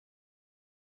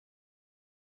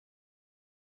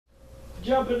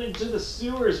Jumping into the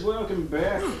sewers. Welcome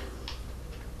back.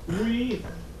 We.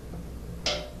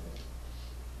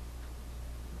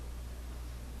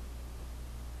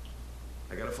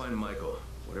 I gotta find Michael.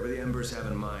 Whatever the Embers have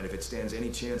in mind, if it stands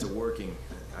any chance of working,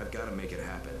 I've gotta make it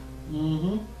happen.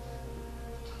 Mm-hmm.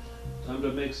 Time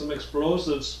to make some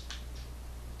explosives.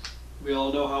 We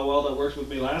all know how well that worked with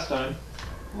me last time.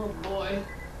 Oh boy.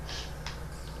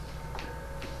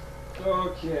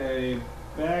 Okay,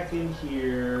 back in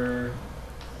here.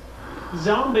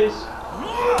 Zombies!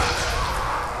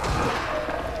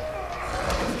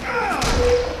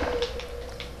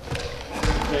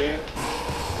 Okay.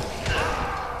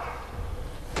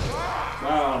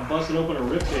 Wow, I'm busting open a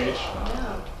ribcage.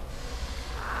 Yeah.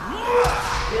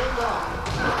 Good luck.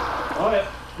 Oh yeah,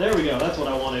 there we go, that's what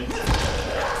I wanted.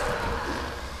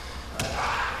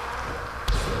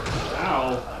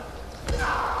 Ow.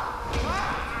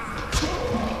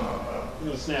 I'm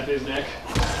gonna snap his neck.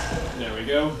 There we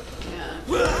go. Yeah.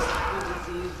 This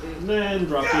is easy. And then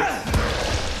drop it.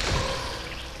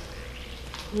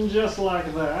 And just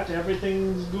like that,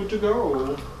 everything's good to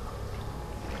go.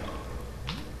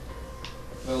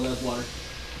 Well, that's water.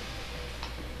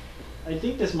 I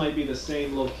think this might be the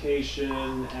same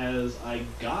location as I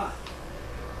got,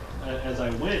 as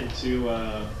I went through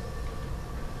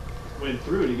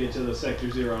to get to the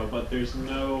Sector 0, but there's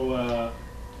no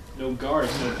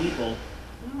guards, no people.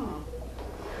 Oh.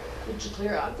 Did you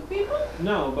clear out the people?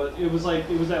 No, but it was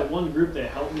that one group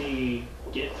that helped me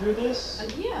get through this.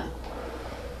 Yeah.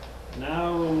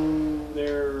 Now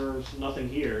there's nothing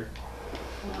here.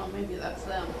 Well, maybe that's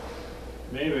them.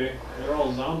 Maybe. They're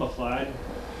all zombified.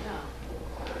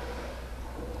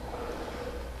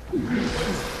 Yeah.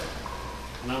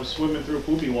 And I'm swimming through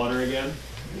poopy water again.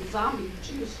 Zombie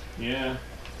juice. Yeah.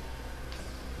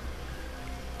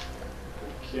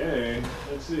 Okay.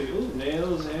 Let's see. Ooh,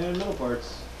 nails and metal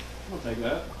parts. I'll take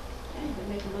that. Yeah, you can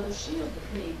make another shield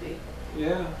if need be.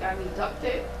 Yeah. Got any duct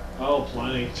tape? Oh,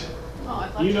 plenty. Oh, I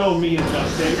thought You know me and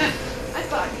duct tape. I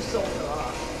thought you sold it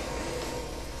off.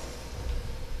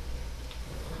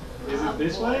 Is it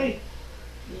this way?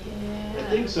 Yeah. I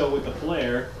think so with the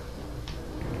flare.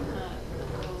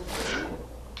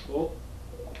 Oh.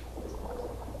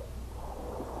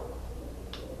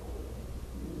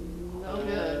 No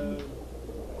good.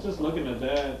 Just looking at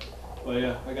that. But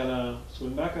yeah, I gotta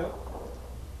swim back up.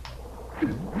 Get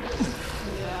out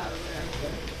of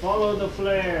there. Follow the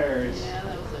flares. Yeah,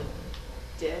 that was a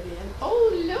dead end. Oh,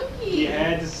 looky! You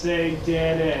had to say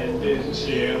dead end, didn't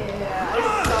you? Yeah, I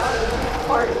saw the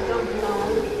part jumping on.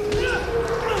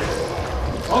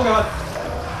 Oh god!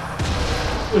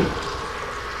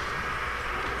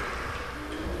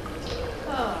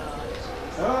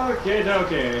 Oh, Okay,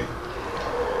 okay.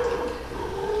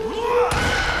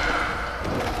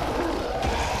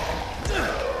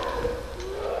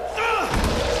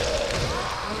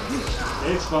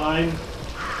 It's fine.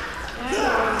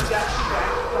 and got you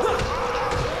back.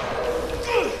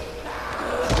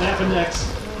 Snapping necks.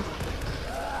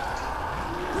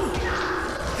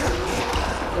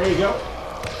 There you go.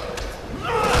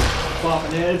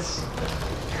 Popping heads.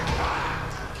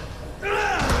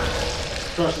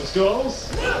 Crushing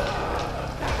skulls.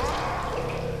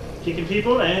 Kicking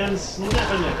people and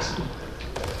snapping necks.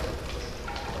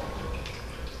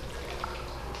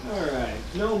 Alright,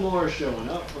 no more showing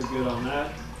up. We're good on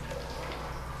that.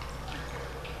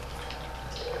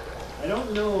 I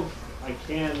don't know if I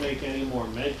can make any more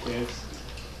med kits.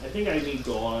 I think I need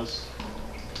gauze.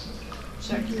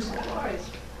 Check your supplies.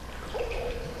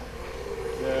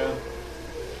 Yeah.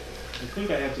 I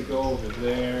think I have to go over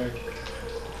there.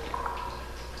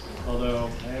 Although,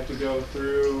 I have to go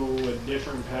through a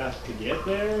different path to get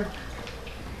there.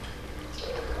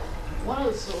 One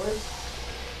of the swords.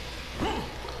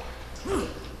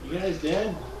 You guys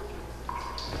dead?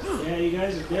 Yeah, you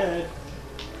guys are dead.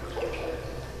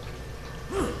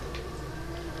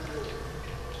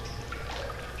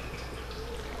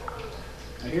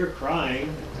 I hear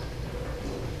crying.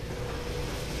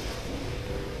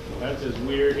 That's just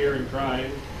weird hearing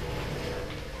crying.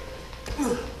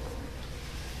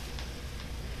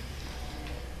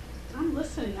 I'm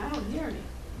listening. I don't hear any.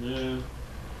 Yeah.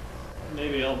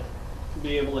 Maybe I'll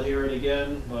be able to hear it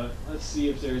again, but let's see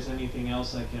if there's anything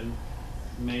else I can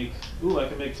make. Ooh, I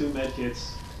can make 2 med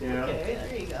kits. Yeah. Okay,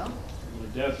 there you go. We'll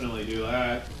definitely do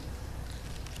that.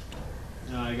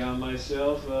 Now I got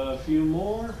myself a few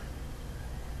more.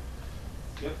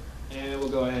 Yep. And we'll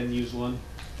go ahead and use one.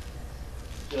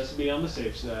 Just to be on the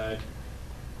safe side.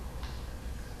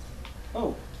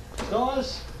 Oh,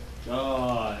 gauze?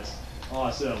 Gauze.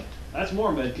 Awesome. That's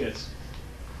more med kits.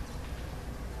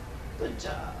 Good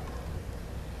job.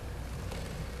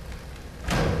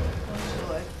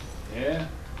 Yeah.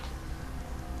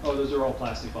 Oh, those are all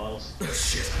plastic bottles. Oh,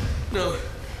 shit. No.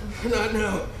 Not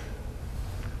now.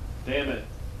 Damn it.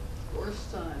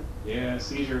 Worst time. Yeah,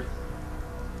 seizure.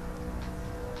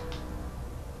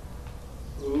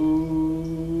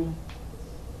 Ooh.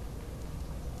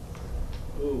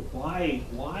 Ooh, why?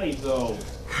 Why though?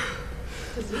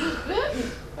 Because he was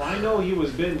bitten. Well, I know he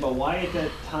was bitten, but why at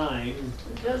that time?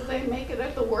 Because they make it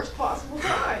at the worst possible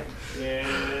time.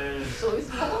 Yeah. So he's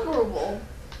vulnerable.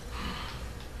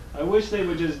 I wish they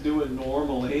would just do it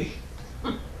normally.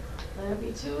 That'd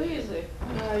be too easy.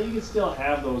 You can still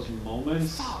have those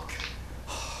moments. Fuck!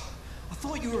 I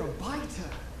thought you were a biter.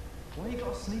 Why you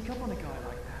gotta sneak up on a guy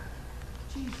like that?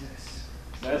 Jesus.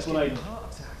 That's what Getting a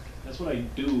heart attack. That's what I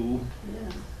do.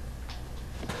 Yeah.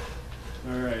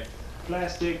 Alright.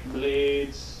 Plastic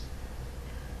blades.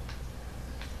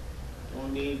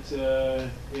 Don't need to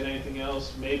get anything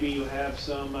else. Maybe you have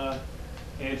some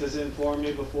antizin for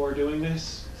me before doing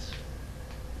this.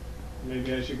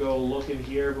 Maybe I should go look in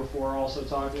here before also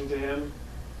talking to him.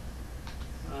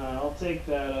 I'll take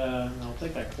that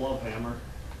club hammer.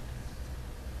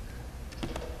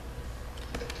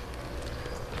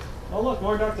 Oh look,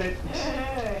 more duct tape.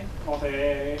 Hey.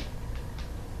 Okay.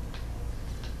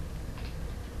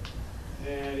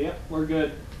 And yep, we're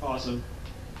good. Awesome.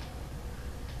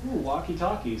 Ooh,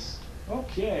 walkie-talkies.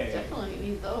 Okay. Definitely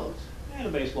need those. And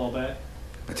a baseball bat.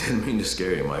 I didn't mean to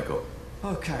scare you, Michael.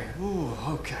 Okay, ooh,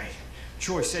 okay.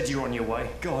 Troy said you were on your way.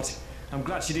 God, I'm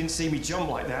glad she didn't see me jump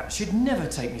like that. She'd never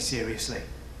take me seriously.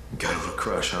 Got a little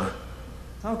crush, huh?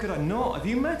 How could I not? Have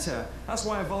you met her? That's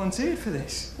why I volunteered for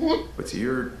this. But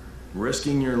you're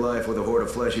risking your life with a horde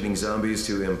of flesh-eating zombies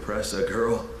to impress a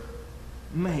girl?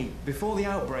 Mate, before the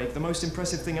outbreak, the most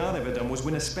impressive thing I'd ever done was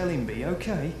win a spelling bee,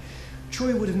 okay?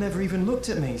 Troy would have never even looked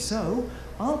at me, so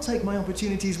I'll take my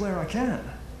opportunities where I can.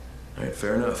 All right,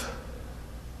 fair enough.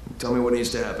 Tell me what needs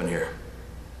to happen here.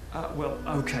 Well,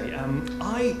 okay,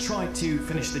 I tried to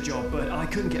finish the job, but I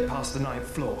couldn't get past the 9th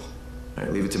floor. All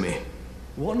right, leave it to me.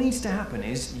 What needs to happen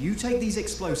is you take these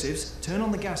explosives, turn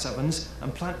on the gas ovens,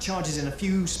 and plant charges in a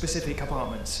few specific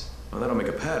apartments. Well, that'll make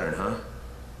a pattern, huh?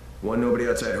 One nobody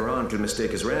outside Haran could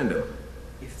mistake as random.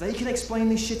 If they can explain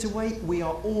this shit away, we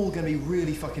are all gonna be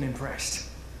really fucking impressed.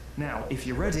 Now, if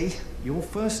you're ready, your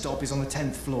first stop is on the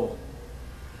 10th floor.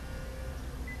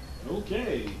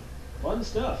 Okay. Fun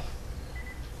stuff.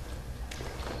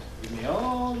 Give me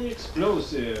all the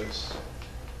explosives.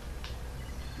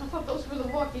 I thought those were the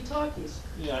walkie-talkies.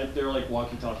 Yeah, they're like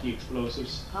walkie-talkie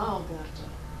explosives. Oh, gotcha.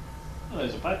 Oh,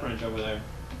 there's a pipe wrench over there.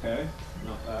 Okay,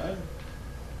 not bad.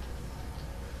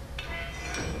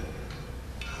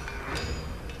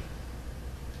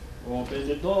 Open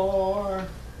the door.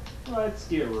 Let's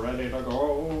get ready to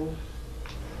go.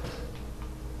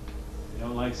 You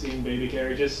don't like seeing baby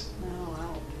carriages? No, I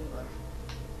don't do that.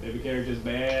 Baby carriage is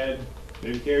bad.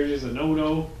 Baby carriage is a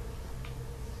no-no.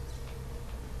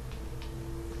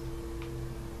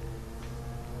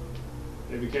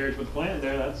 Baby carriage with a plant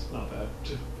there, that's not bad.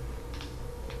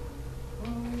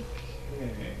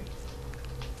 Okay.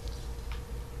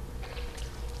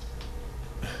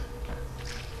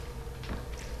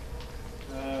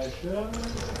 Should I?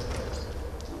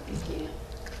 You can't.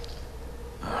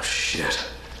 Oh, shit.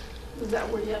 Is that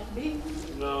where you have to be?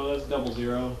 No, that's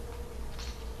 00.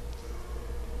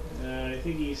 I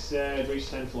think he said reach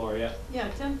 10th floor, yeah. Yeah,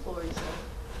 10th floor, you said.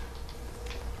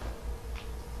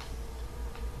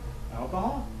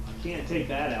 Alcohol? I can't take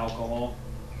that alcohol.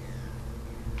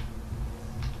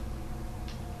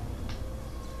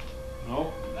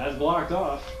 Nope, that's blocked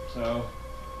off, so.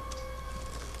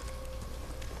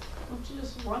 Don't you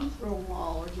just run through them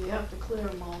all, or do you have to clear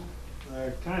them all? I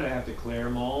kind of have to clear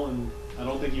them all, and I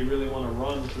don't think you really want to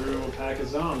run through a pack of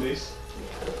zombies.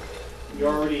 You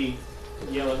already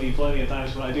yell at me plenty of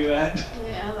times when I do that.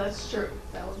 Yeah, that's true.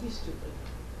 That would be stupid.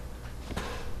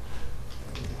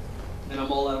 And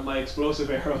I'm all out of my explosive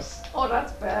arrows. Oh,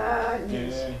 that's bad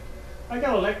news. Yeah. I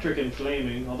got electric and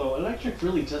flaming, although electric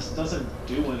really just doesn't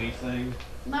do anything.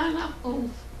 Not enough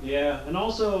oomph. Yeah, and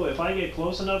also if I get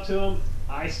close enough to him,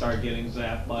 I start getting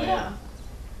zapped by Yeah.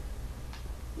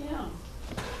 it. Yeah.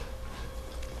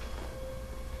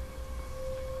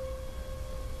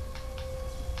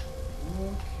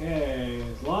 Okay,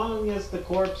 as long as the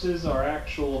corpses are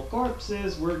actual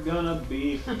corpses, we're gonna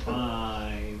be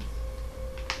fine.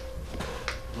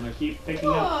 I'm gonna keep picking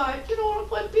up. What? You don't want to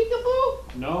play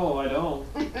peekaboo? No, I don't.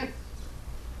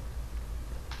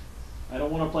 I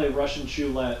don't want to play Russian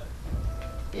roulette.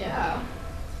 Yeah.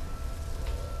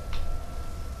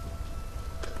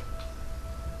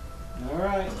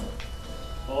 Alright.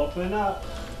 Open up.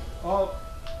 Oh,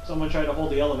 someone tried to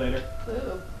hold the elevator.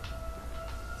 Ooh.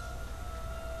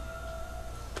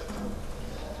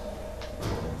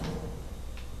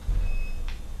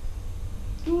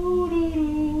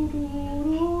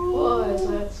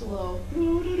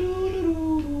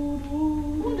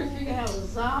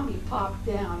 zombie popped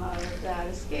down out of that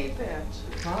escape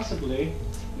hatch. Possibly.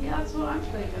 Yeah, that's what I'm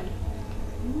thinking.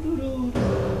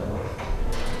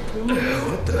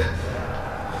 What the?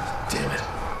 Damn it.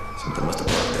 Something must have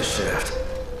blocked this shaft.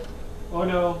 Oh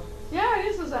no. Yeah, it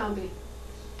is a zombie.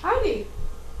 Howdy.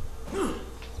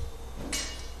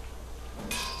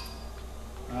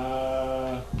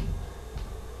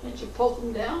 Can't you poke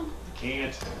him down?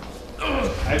 Can't. I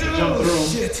have to jump through him.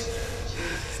 Shit.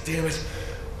 Damn it.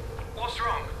 What's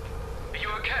wrong? Are you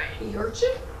okay? He hurt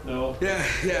you? No. Yeah,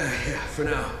 for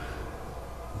now.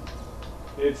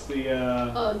 It's the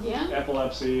Again?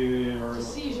 epilepsy or The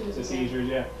seizures the again. seizures,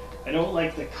 yeah. I don't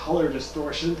like the color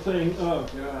distortion thing. Oh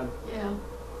god. Yeah.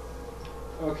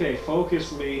 Okay,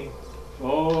 focus me.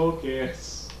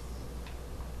 Focus.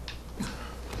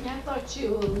 Yeah, I thought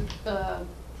you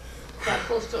got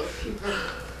close to a puker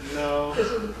No.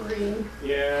 because of the green.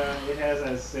 Yeah, it has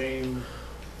that same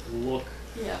look.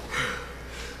 Yeah.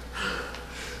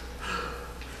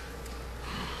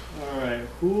 Alright,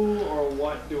 who or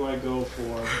what do I go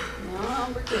for?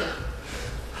 Number 10.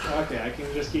 Okay, I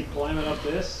can just keep climbing up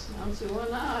this. I don't see why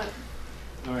not.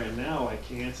 Alright, now I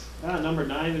can't. Number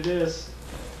 9 it is.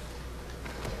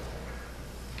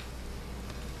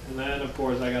 And then, of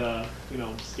course, I gotta,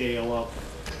 scale up.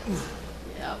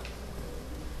 Yeah.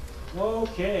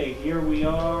 Okay, here we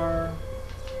are.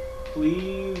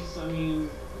 Please,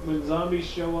 when zombies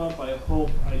show up, I hope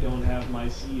I don't have my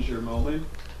seizure moment.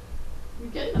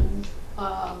 You're getting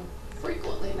them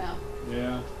frequently now.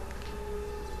 Yeah.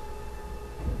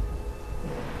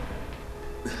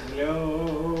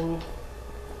 Hello?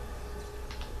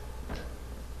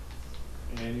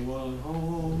 Anyone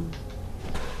home?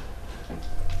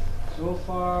 So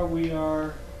far we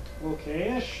are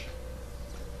okay-ish.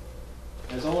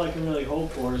 That's all I can really hope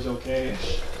for is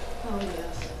okay-ish. Oh,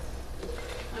 yes.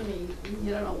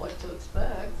 You don't know what to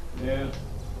expect. Yeah.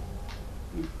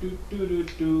 Do.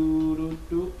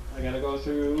 I gotta go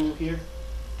through here.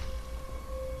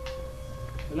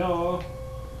 Hello?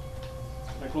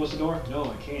 Can I close the door? No,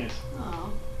 I can't.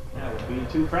 Oh. That would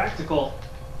be too practical.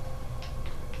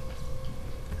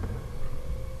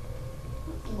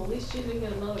 Well, at least you didn't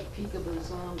get another peekaboo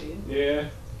zombie. Yeah.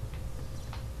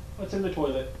 What's in the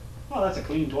toilet? Oh, that's a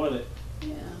clean toilet.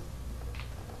 Yeah.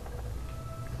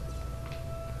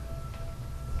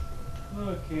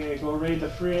 Okay, go raid the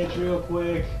fridge real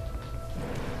quick.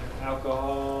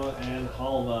 Alcohol and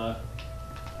halva.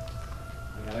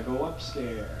 I gotta go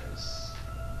upstairs.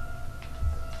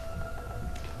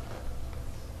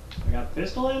 I got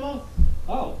pistol ammo?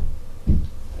 Oh.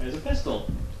 There's a pistol.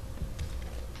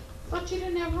 Thought you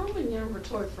didn't have room in your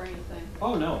inventory for anything.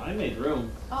 Oh no, I made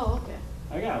room. Oh, okay.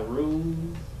 I got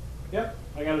room. Yep,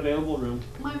 I got available room.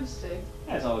 My mistake.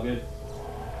 That's all good.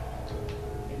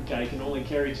 I can only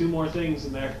carry 2 more things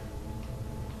in there.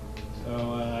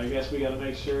 So I guess we gotta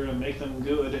make sure to make them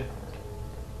good.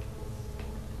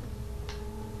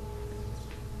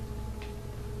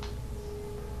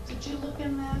 Did you look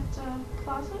in that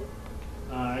closet?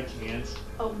 I can't.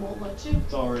 Oh, won't let you?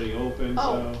 It's already open,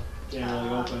 Oh. so can't really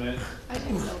open it. I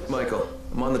didn't notice. Michael,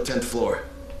 I'm on the 10th floor.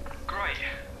 Great.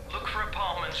 Look for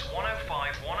apartments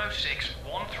 105, 106,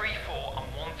 134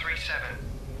 and 137.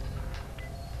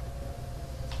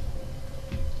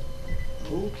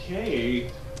 Okay.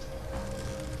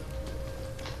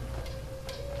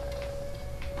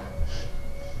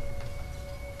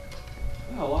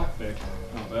 Oh, lockpick.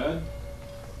 Not bad.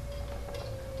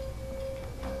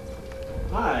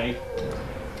 Hi.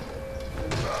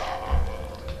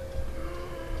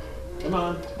 Come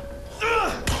on. There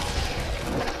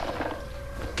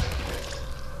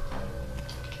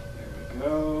we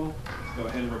go. Let's go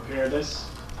ahead and repair this.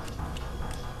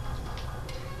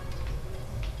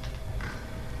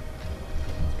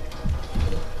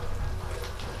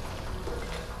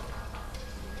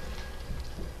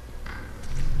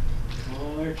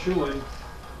 Oh, they're chewing.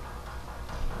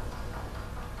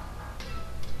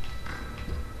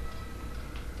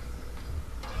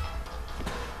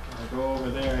 I'll go over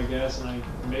there, I guess, and I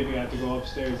maybe have to go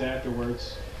upstairs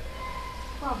afterwards.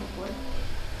 Probably.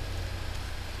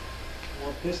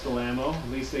 More pistol ammo. At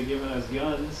least they've given us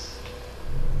guns.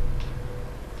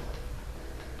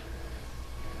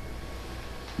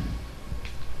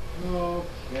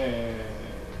 Okay.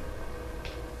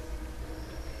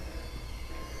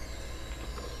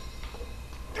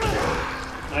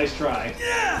 Nice try.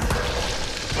 Yeah.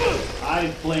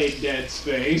 I played Dead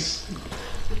Space.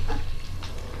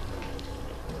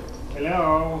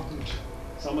 Hello.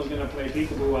 Someone's gonna play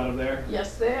peekaboo out of there.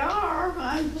 Yes, they are.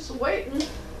 I'm just waiting.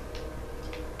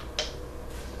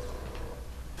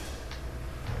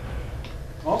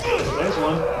 Oh, there's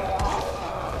one.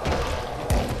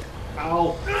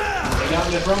 Ow! They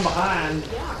got me from behind.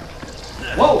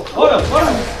 Yeah. Whoa! What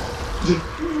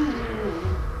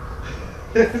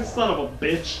a son of a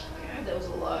bitch. God, that was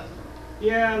a lot.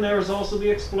 Yeah, and there was also the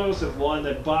explosive one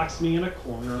that boxed me in a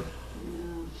corner.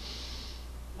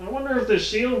 Yeah. I wonder if the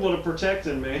shield would have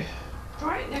protected me.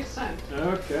 Try it next time.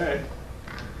 Okay.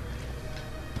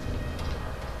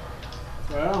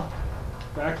 Well,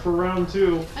 back for round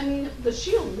 2. I mean, the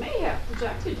shield may have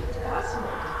protected you. It's possible.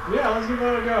 Yeah, let's give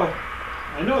that a go.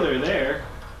 I know they're there.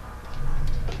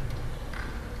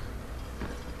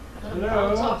 Don't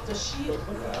bounce off the shield.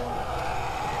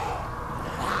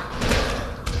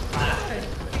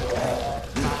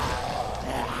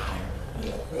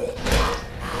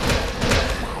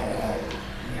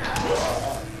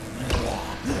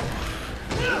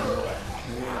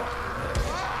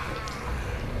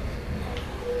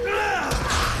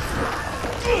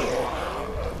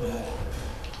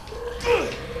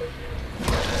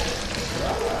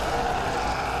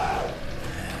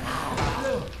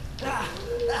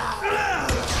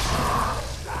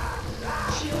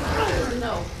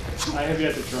 I have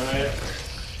yet to try it.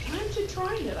 Why aren't you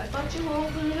trying it? I thought you were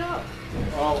holding it up.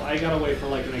 Oh, I gotta wait for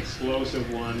like an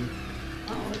explosive one.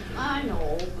 Oh, I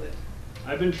know, but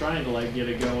I've been trying to like get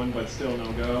it going, but still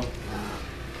no go.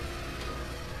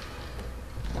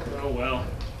 Oh well.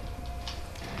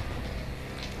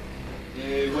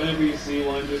 Hey, whenever you see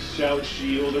one, just shout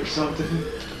shield or something.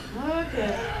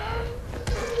 okay.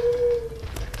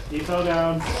 He fell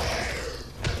down.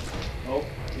 Oh,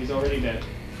 he's already dead.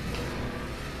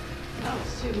 That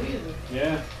was too easy.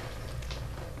 Yeah.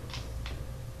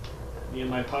 Me and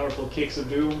my powerful kicks of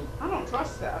doom. I don't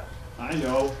trust that. I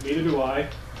know, neither do I.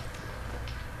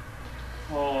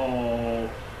 Oh.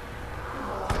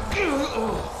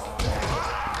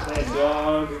 That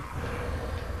dog.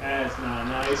 That's not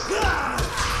nice.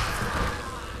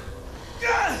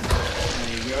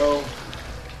 There you go.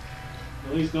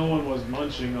 At least no one was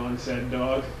munching on said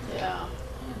dog. Yeah.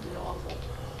 That'd be awful.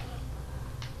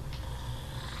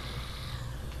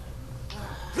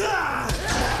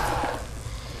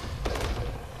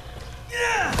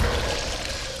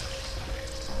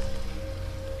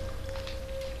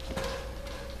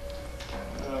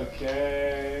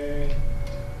 Okay.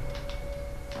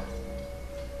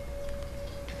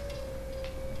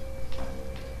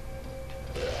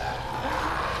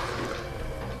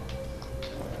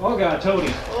 Oh god, Tony.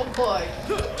 Oh boy.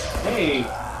 Hey,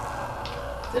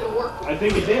 Did it work? I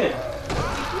think it did.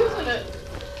 Keep using it.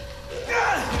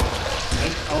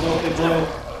 Although it broke.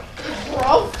 It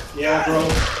broke? Yeah, it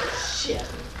broke. Shit.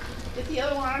 Get the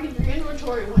other one out of your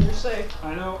inventory when you're safe.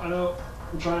 I know.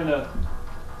 I'm trying to.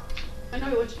 I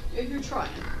know what you're trying.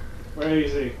 Where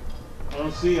is he? I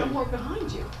don't see him. Somewhere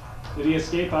behind you. Did he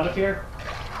escape out of here?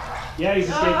 Yeah, he's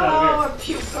escaped Oh, out a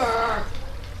puker.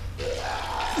 of here.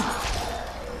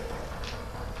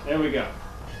 There we go.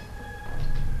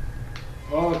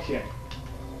 Okay.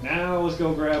 Now let's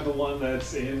go grab the one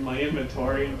that's in my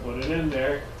inventory and put it in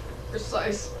there.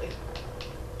 Precisely.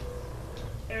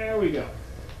 There we go.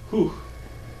 Whew.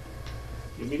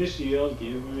 Give me the shield.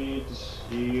 Give me the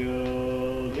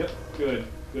shield. Yep. Good.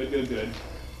 Good.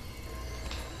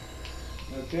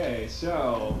 Okay,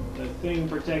 so the thing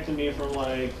protected me from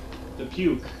like the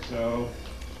puke, so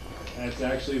that's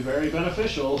actually very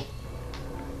beneficial.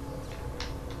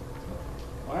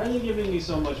 Why are they giving me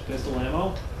so much pistol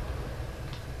ammo?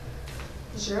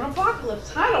 Is there an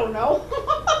apocalypse? I don't know.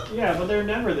 Yeah, but they're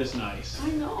never this nice. I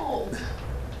know.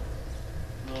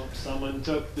 Well, someone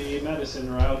took the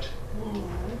medicine route. Mm.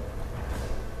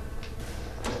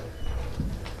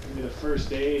 Give me the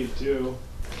first aid too.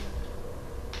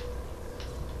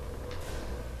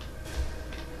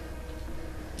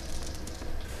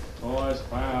 Boys,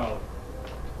 wow.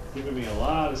 Giving me a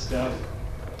lot of stuff.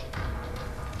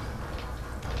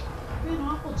 Being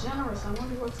awful generous. I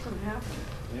wonder what's going to happen.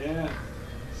 Yeah.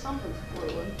 Something's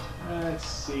brewing. Let's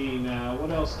see now.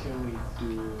 What else can we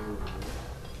do?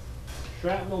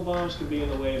 Shrapnel bombs could be in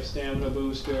the way of stamina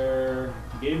booster.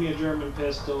 You gave me a German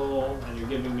pistol, and you're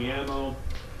giving me ammo.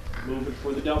 Move it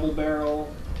for the double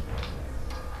barrel.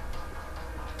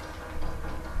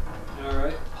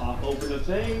 Alright, pop open the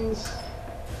things.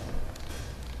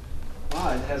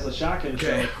 Ah, it has a shotgun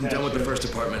shell Okay, I'm done with the attached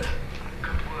first apartment.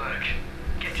 Good work.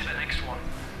 Get to the next one.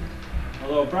 to it.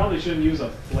 Although, probably shouldn't use a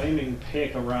flaming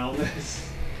pick around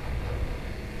this.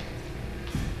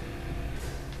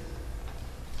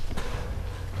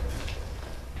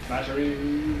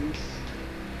 Batteries.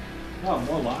 Oh,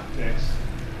 more lockpicks.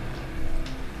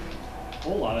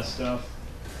 Whole lot of stuff.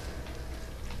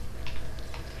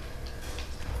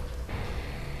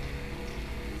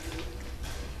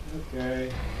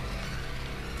 Okay.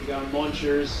 We got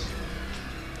munchers.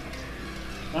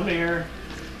 Come here.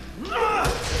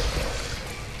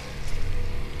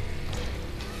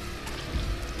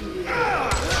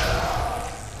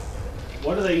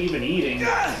 What are they even eating?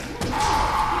 Can't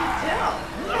tell.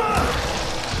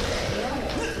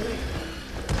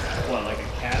 What, like a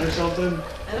cat or something?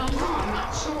 I don't know. I'm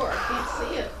not sure. I can't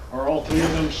see it. Are all three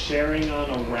of them sharing on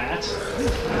a rat? Me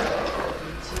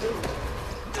too.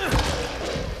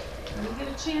 When you get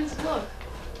a chance, look.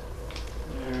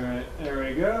 Alright, there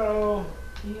we go.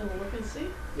 You gonna look and see?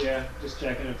 Yeah, just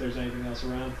checking if there's anything else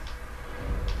around.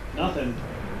 Nothing.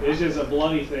 It's just a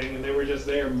bloody thing, and they were just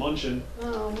there munching.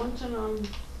 Oh, munching on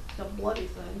the bloody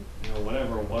thing. You know,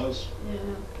 whatever it was.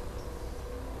 Yeah.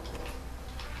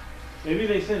 Maybe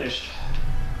they finished.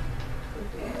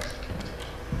 Okay.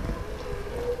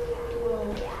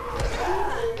 Whoa.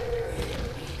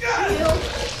 Shield.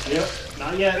 Yep,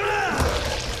 not yet.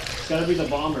 It's gotta be the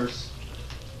bombers.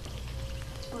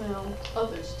 Well,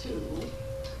 others too.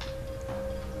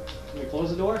 Can we close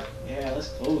the door? Yeah, let's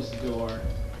close the door.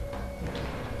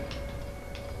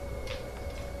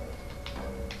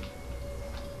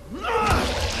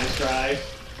 Nice try.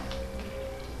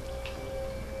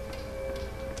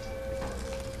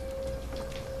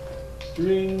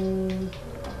 String.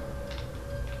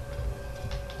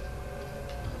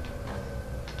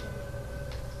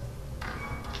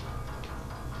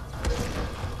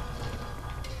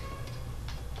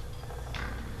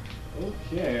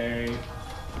 Okay.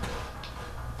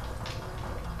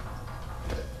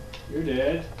 You're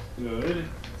dead. Good.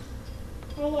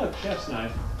 Oh look, chef's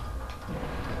knife.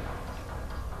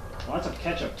 Lots of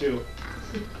ketchup too.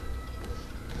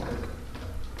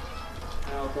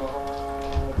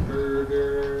 Alcohol,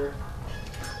 burger.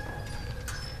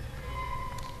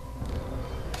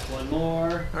 One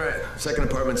more. Alright, second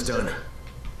apartment's done.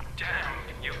 Damn,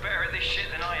 you're better at this shit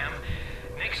than I am.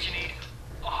 Next you need...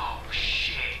 Oh,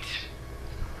 shit.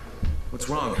 What's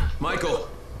wrong? Michael!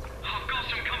 I've got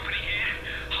some company here.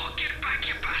 I'll get back,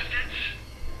 you bastards.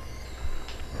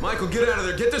 Michael, get out of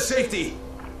there! Get to safety!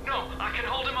 No, I can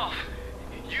hold him off.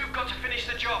 You've got to finish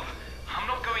the job. I'm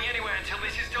not going anywhere until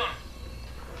this is done.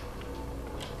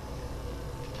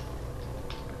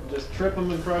 Just trip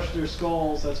them and crush their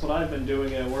skulls. That's what I've been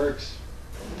doing. It works.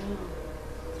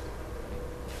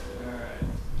 Alright.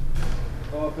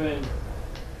 Open.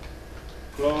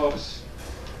 Close.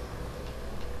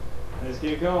 Let's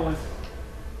get going.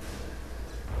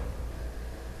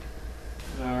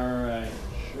 Alright.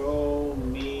 Show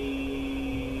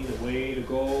me the way to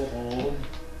go home.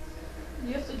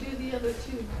 You have to do the other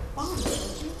two bombs,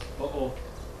 don't you? Uh-oh.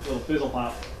 Little fizzle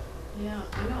pop. Yeah,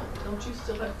 I know. Don't you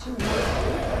still have two more?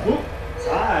 Whoop!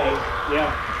 Hi!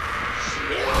 Yeah.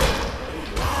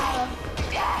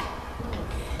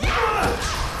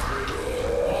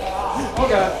 Oh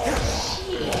god!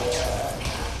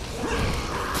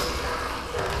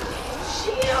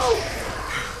 Shield!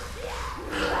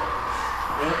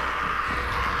 Yep.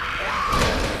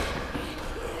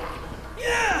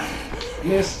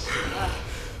 Missed.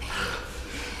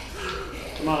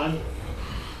 Come on.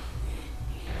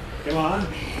 Come on.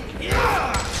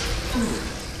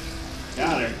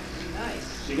 Got her.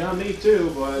 Nice. She got me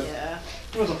too, but Yeah.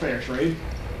 it was a fair trade.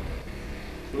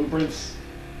 Blueprints.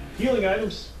 Healing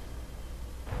items.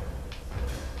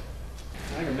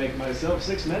 I can make myself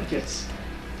 6 medkits.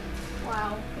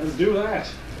 Wow. Let's do that.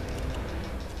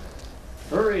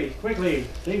 Hurry, quickly.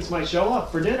 Things might show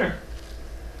up for dinner.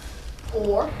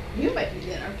 Or you make me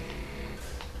dinner.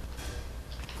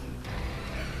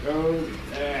 Go to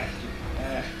that,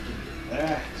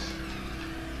 that.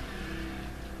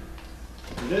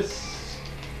 This.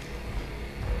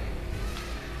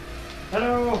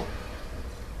 Hello.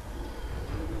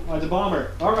 Oh, it's a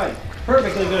bomber. All right,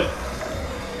 perfectly good.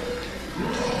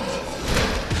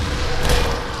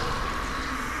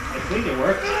 I think it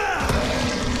worked.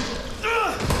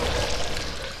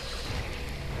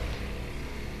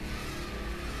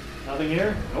 Nothing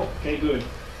here? Nope. Okay, good.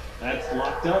 That's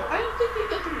locked up. I don't think you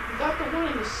got the one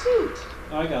in the suit.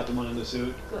 I got the one in the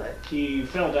suit. Good. He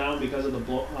fell down because of the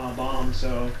bomb,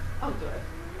 so Oh, good.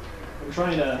 I'm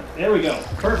trying to... There we go.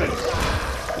 Perfect.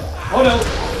 Oh, no.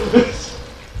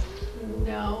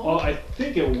 No. Well, I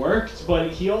think it worked, but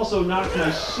he also knocked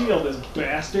my shield, this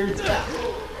bastard. Yeah.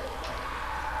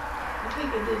 I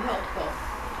think it did help, though.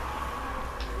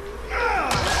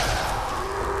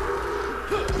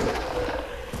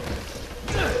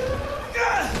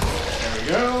 There we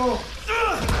go.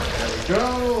 There we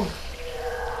go.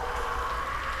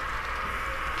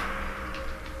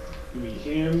 Give me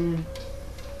him.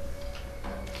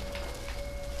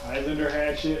 Highlander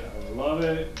hatchet. I love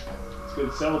it. It's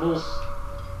good syllables.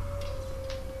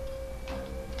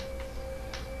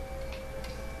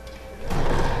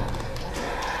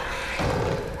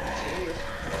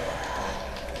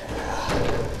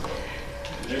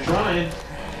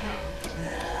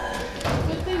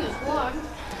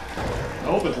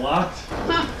 hope it's locked.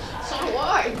 So do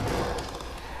I.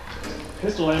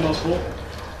 Pistol ammo's full.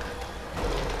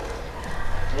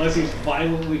 Unless he's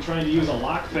violently trying to use a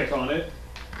lockpick on it.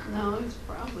 No, he's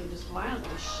probably just violently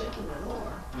shaking the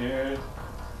door. Yeah.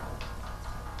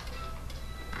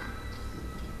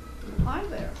 Hi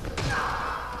there.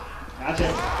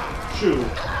 Gotcha. Shoo.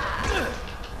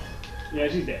 Yeah,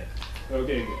 she's dead.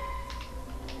 Okay, good.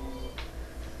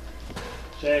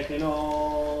 Checking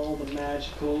all the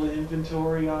magical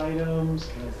inventory items,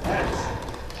 cause that's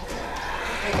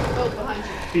Hey, go behind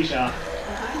you. Pisha.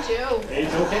 Behind you.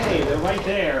 It's okay, they're right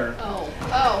there. Oh.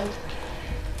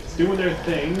 It's doing their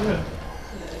thing.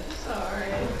 Sorry.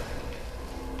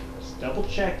 Just double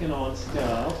checking on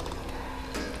stuff.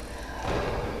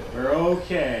 We're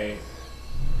okay.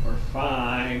 We're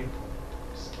fine.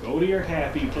 Just go to your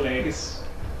happy place.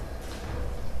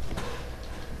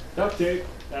 Duct tape.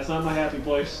 That's not my happy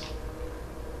place.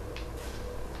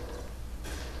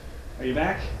 Are you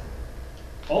back?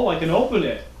 Oh, I can open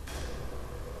it.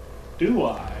 Do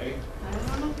I? I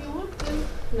don't know if you want to.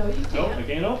 No, you can't. Nope, I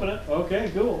can't open it.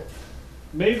 Okay, cool.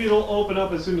 Maybe it'll open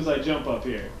up as soon as I jump up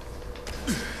here.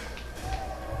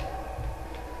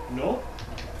 Nope.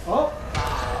 Oh!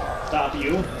 Stop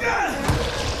you.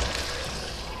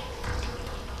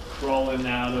 Crawling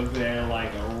out of there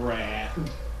like a rat.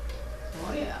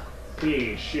 Oh, yeah.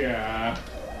 Pisha.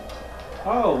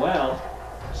 Oh, well.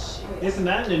 Shit. Isn't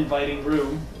that an inviting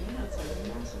room? Yeah, it's a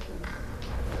massive room.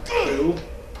 Two.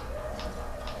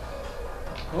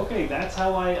 Okay, that's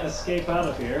how I escape out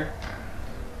of here.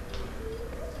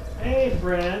 Hey,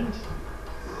 friend.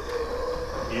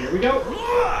 Here we go.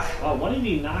 Oh, what did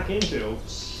he knock into?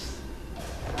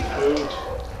 Boot.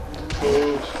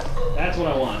 Boot. That's what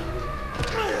I want.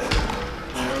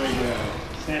 There we go.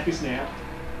 Snappy snap.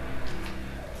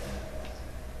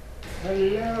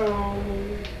 Hello.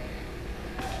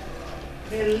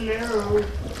 Hello.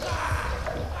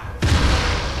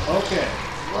 Okay.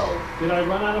 Whoa. Did I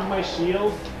run out of my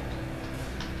shield?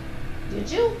 Did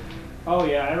you? Oh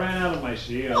yeah, I ran out of my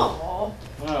shield. Oh.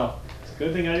 Well, it's a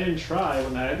good thing I didn't try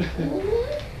when that. But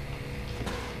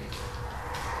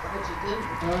you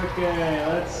didn't. Okay,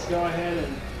 let's go ahead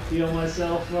and heal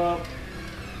myself up.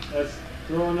 Let's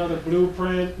throw another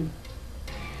blueprint.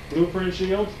 Blueprint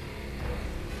shield.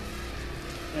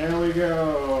 There we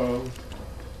go.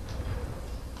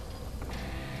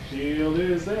 Shield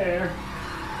is there.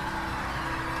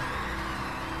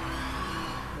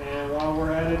 And while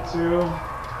we're at it too.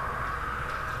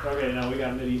 Okay, now we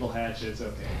got medieval hatchets.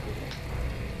 Okay, cool.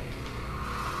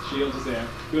 Shield is there.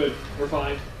 Good, we're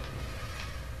fine.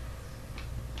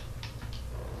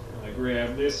 I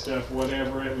grab this stuff,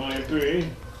 whatever it might be.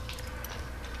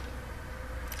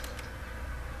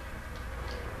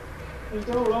 Just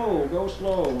go low, go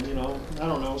slow, you know. I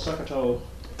don't know, suck a toe.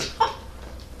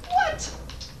 What?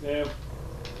 Yeah.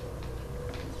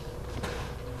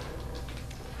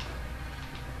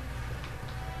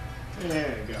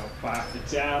 There we go. Pop the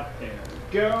top. There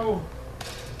we go.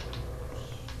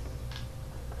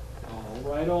 All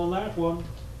right on that one.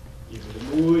 Give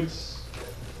it the woods.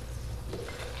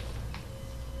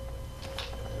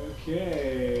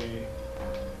 Okay.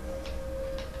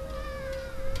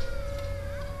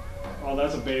 Oh,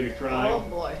 that's a baby crying. Oh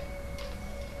boy.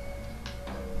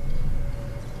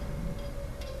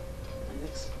 And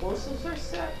explosives are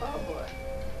set. Oh boy.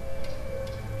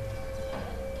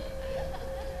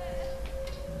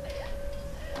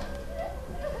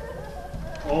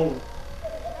 Oh.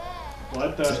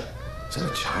 What the? Is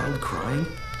that a child crying?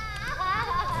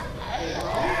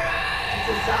 It's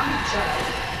a zombie child.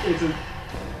 It's a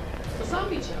It's a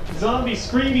zombie child. zombie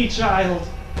screamy child.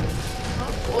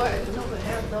 Oh boy, I didn't know they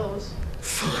had those.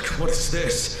 Fuck, what is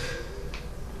this?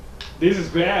 This is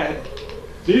bad.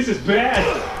 This is bad.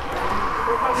 No.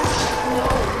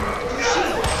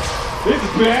 This is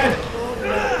bad.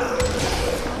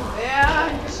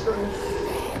 Yeah, you're screwed.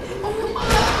 Oh come on.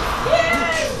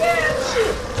 Yay, bitch!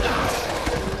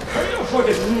 How you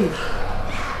fucking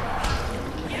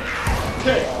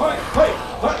Okay, fuck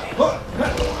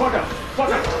up, fuck up,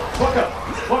 fuck up,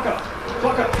 fuck up,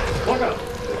 fuck up, fuck up.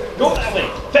 Go that way,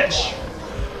 fetch.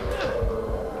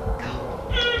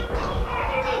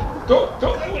 Go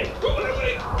that way, go that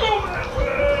way, go that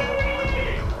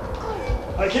way.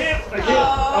 I can't,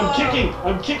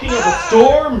 I'm kicking up a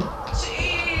storm.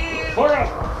 Fuck up.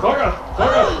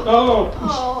 Oh.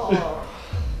 Oh.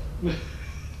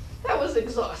 That was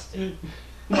exhausting.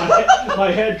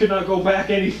 My head could not go back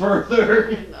any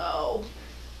further. No.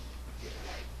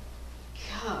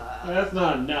 God. That's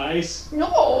not nice. No,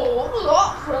 it was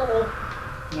awful.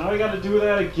 Now I gotta do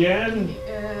that again?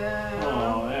 Yeah.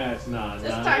 Oh, that's not not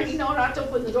This nice. time you know not to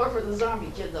open the door for the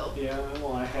zombie kid, though. Yeah,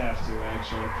 well, I have to,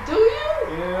 actually. Do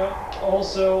you? Yeah,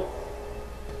 also,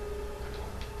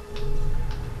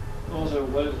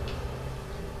 what?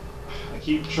 I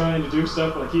keep trying to do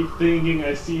stuff, but I keep thinking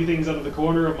I see things out of the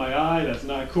corner of my eye. That's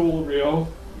not cool, Rio.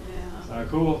 It's Yeah. not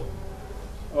cool.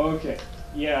 Okay.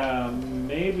 Yeah,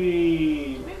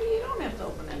 maybe Maybe you don't have to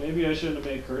open it. I shouldn't have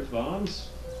made Kurt's bombs.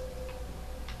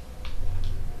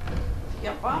 If you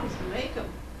got bombs, you make them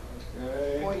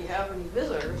before Okay. you have any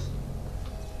visitors.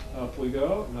 Up we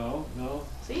go. No, no.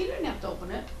 See, you didn't have to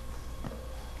open it.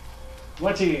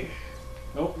 What's here?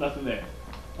 Nope, nothing there.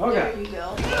 There Okay. you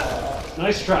go.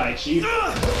 Nice try, Chief.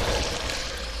 I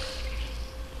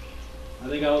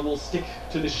think I will stick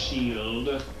to the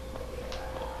shield.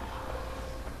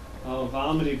 Oh,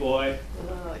 Vomity Boy.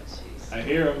 Oh, jeez. I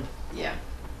hear him. Yeah.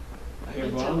 I hear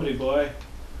Me too. Vomity Boy.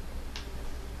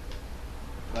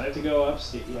 Do I have to go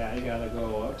upstairs? Yeah, I gotta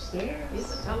go upstairs.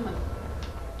 He's coming.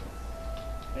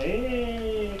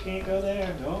 Hey, I can't go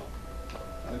there. No.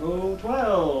 I go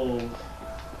 12.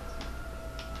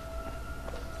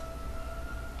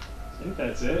 I think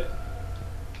that's it.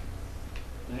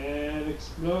 And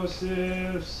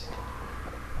explosives.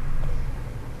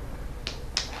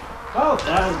 Oh,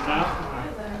 that was not. Hi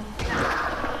there.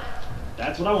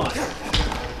 That's what I want.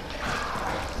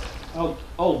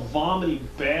 Oh, vomity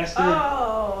bastard.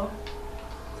 Oh.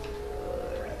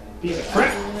 Piece of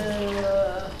crap.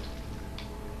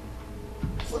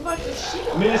 What about your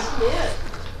shield? Miss. Yeah.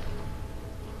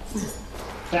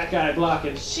 That guy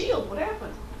blocking. Shield, what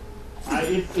happened?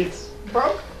 It's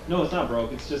Broke? no, it's not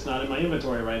broke. It's just not in my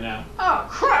inventory right now. Oh,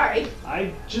 cry!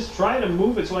 I just try to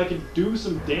move it so I can do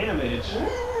some damage.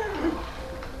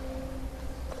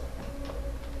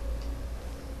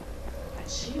 That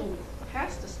shield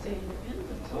has to stay in your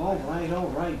inventory. All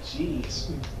right,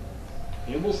 jeez.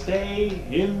 It will stay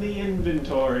in the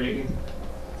inventory.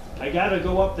 I gotta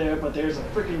go up there, but there's a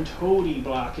freaking toady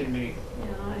blocking me.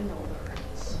 Yeah, I know there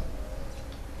is.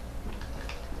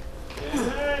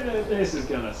 And this is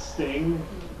gonna sting.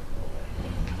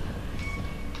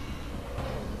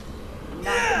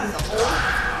 Knock him in the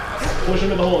hole. Push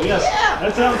him in the hole, yes. Yeah.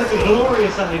 That sounds like a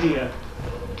glorious idea.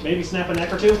 Maybe snap a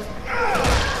neck or two?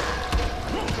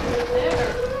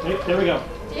 There. Hey, there we go.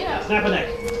 Yeah. Snap a neck.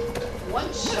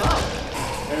 One shot.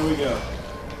 There we go.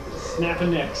 Snap a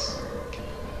necks.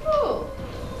 Oh.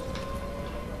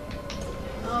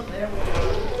 Oh, there we go.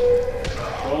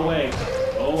 Go away.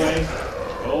 Go away.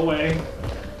 Go away.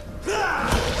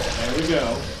 There we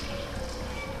go.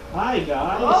 Hi,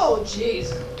 guys. Oh,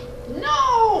 jeez.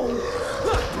 No!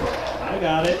 I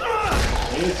got it.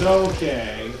 It's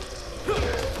okay.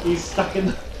 He's stuck in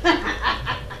the...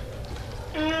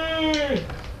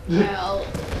 Well,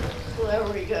 there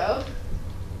we go.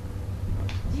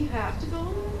 Do you have to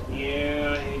go?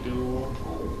 Yeah, I do.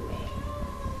 Oh, man.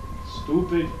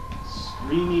 Stupid,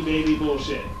 screamy baby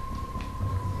bullshit.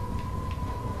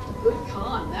 Good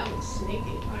con. That was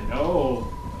sneaky. I know.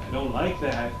 I don't like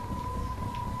that.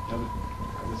 That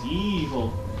was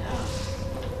evil. Yeah.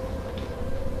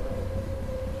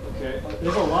 Okay,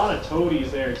 there's a lot of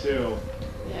toadies there too.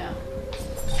 Yeah.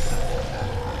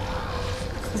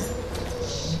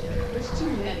 Shit, there's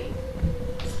too many.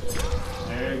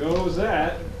 There goes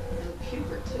that. And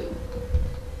puker, too.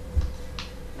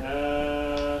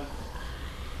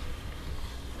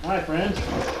 Hi, friend.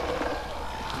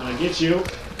 I'm gonna get you.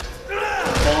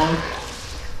 Bonk.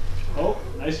 Oh,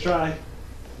 nice try.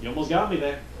 You almost got me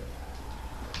there.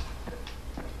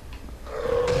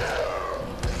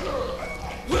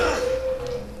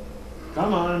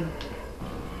 Come on.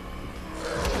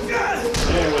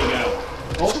 There we go.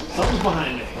 Oh, something's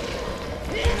behind me.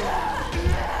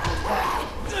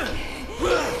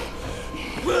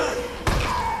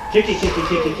 Kicky, kicky,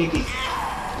 kicky, kicky.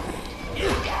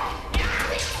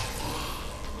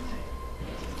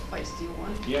 Feisty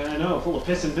one. Yeah, I know, full of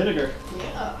piss and vinegar.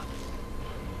 Yeah.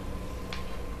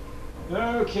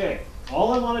 Okay,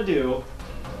 all I want to do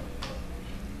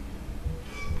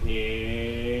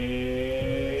is...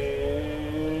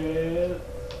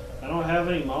 I don't have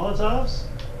any Molotovs.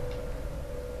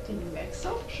 Can you mix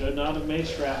them? Should not have made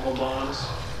shrapnel bombs.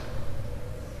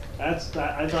 I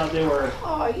thought they were...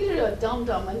 Oh, you did a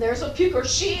dum-dum, and there's a puker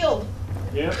shield.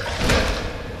 Yep.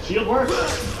 Shield works.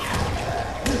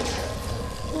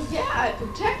 Well, yeah, it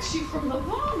protects you from the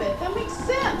vomit. That makes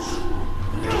sense.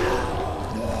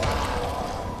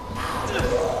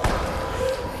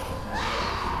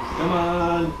 Come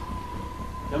on.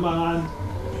 Come on.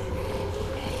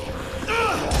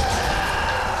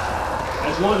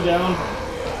 That's one down.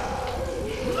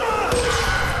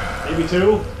 Maybe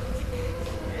two.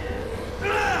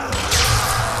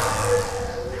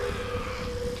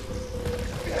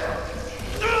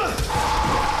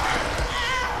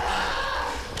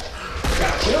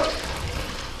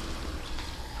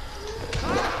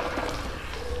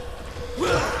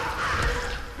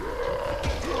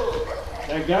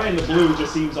 That guy in the blue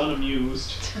just seems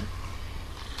unamused.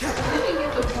 You didn't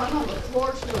get the one on the floor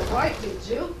to the right, did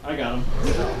you? I got him.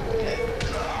 Okay.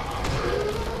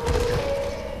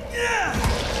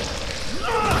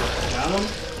 Got him.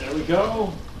 There we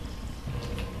go.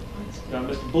 Got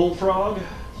Mr. Bullfrog.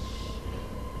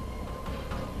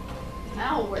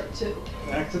 Now where to?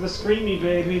 Back to the Screamy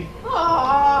baby.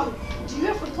 Oh, do you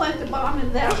have to plant the bomb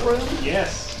in that room?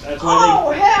 Yes, that's why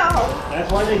Oh, hell!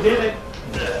 that's why they did it.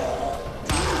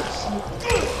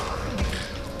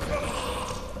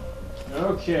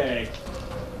 Okay.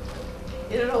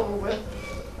 Get it over with.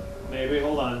 Maybe,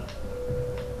 hold on.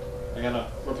 I gotta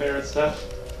repair its stuff.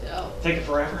 No. Take it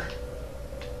forever.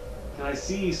 Can I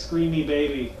see Screamy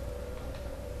baby?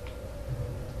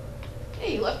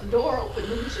 Hey, you left the door open,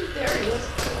 didn't you? There he is.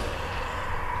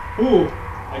 Ooh,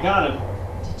 I got him.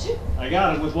 Did you? I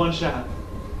got him with one shot.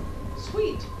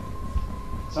 Sweet.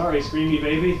 Sorry, Screamy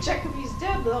baby. Check if he's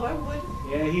dead, though. I would.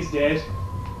 Yeah, he's dead.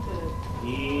 Good.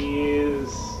 He is.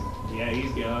 Yeah,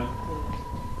 he's gone.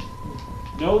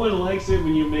 No one likes it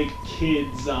when you make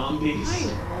kid zombies. I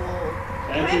know.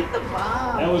 That's Plant it. the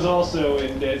bomb. That was also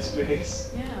in Dead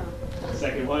Space. Yeah.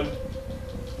 Second one.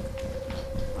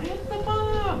 Plant the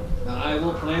bomb. I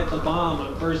will plant the bomb.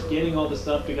 I'm first getting all the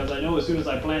stuff because I know as soon as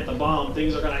I plant the bomb,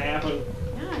 things are gonna happen.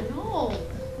 Yeah, I know.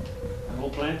 I will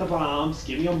plant the bombs.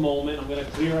 Give me a moment. I'm gonna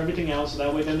clear everything out so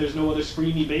that way then there's no other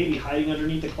Screamy baby hiding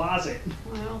underneath the closet.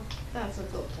 Well, that's a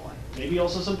good point. Maybe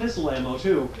also some pistol ammo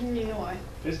too. Anyway.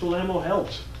 Pistol ammo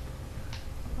helped.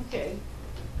 Okay.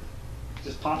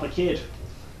 Just pop a kid.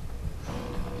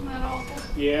 Isn't that awful?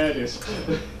 Yeah, it is.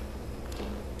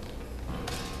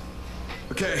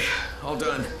 Okay, all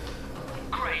done.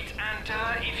 Great,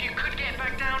 and if you could get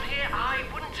back down here, I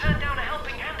wouldn't turn down a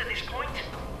helping hand at this point.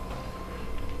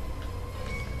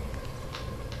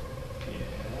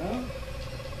 Yeah.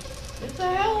 Get the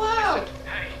hell out!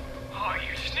 Hey, oh,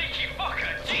 you sneaky fucker!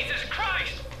 Jesus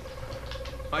Christ!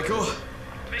 Michael?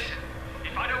 Listen,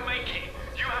 if I don't make it,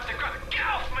 you have to get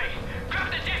off me!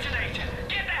 Grab the detonator!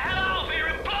 Get the hell out of here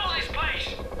and blow this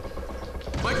place!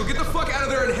 Michael, get the fuck out of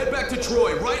there and head back to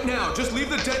Troy, right now. Just leave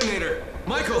the detonator.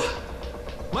 Michael!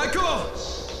 Michael!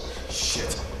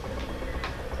 Shit.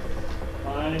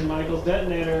 Find Michael's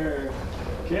detonator.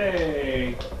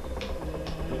 Okay.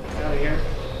 Out of here.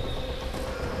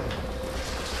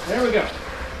 There we go.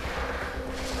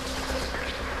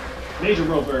 Major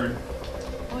road burn.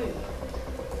 Oh, yeah.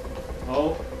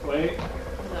 Oh, wait. Is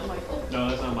that Michael? No,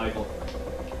 that's not Michael.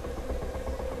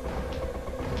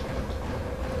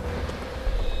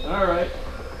 Alright.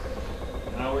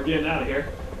 Now we're getting out of here.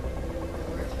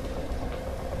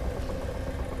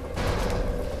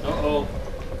 Uh-oh.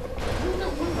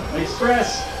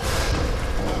 Express!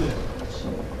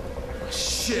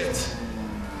 Shit.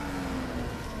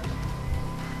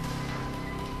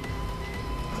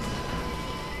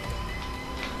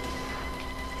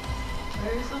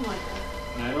 Where's the Michael?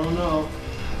 I don't know.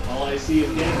 All I see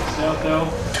is gang stuff, though.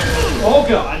 Oh,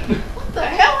 God! What the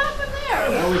hell happened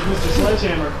there? That was Mr.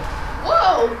 Sledgehammer.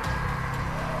 Whoa!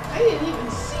 I didn't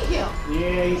even see him.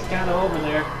 Yeah, he's kind of over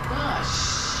there. Ah,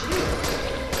 shoot.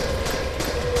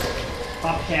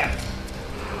 Pop cap.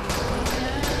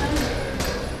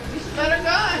 Use a better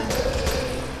gun.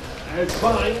 It's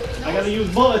fine. I gotta use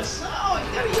bullets. No,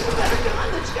 you gotta use a better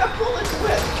gun that you got bullets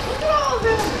with. Look at all of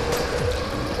them.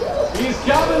 He's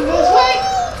coming this way!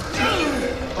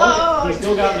 Oh, he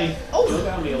still got me. Oh. Still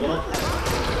got me a little.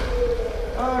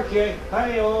 Okay.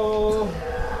 Hi-yo.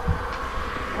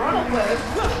 Run away.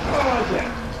 Okay.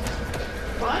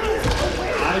 Run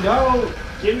away. I know.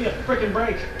 Give me a frickin'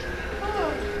 break.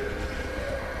 Oh.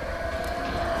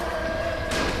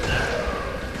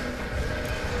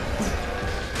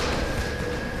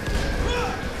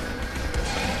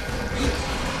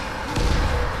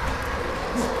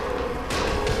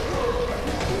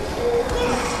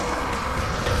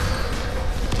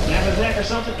 Snap his neck or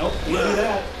something? Nope, can't do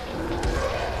that.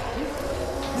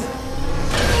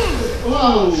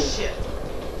 Oh, Ooh. shit.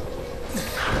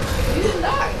 You didn't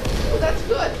die. Oh, that's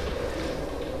good. I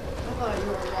thought you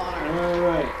were water.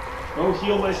 Alright. Go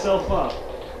heal myself up.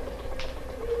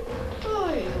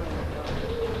 Oh, yeah.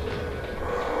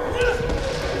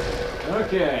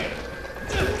 Okay.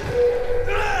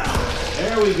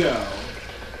 There we go.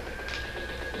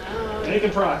 Now,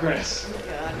 Making progress. you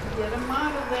gotta get him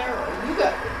out of there, or you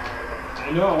got.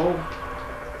 I know.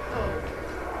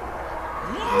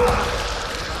 Oh.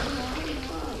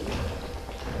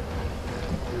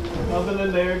 Nothing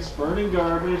in there, just burning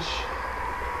garbage.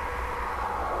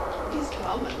 He's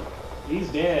coming. He's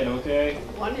dead, okay?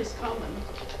 One is coming.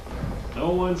 No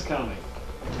one's coming.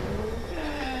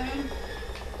 Okay.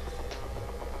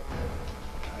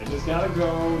 Just gotta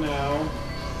go now.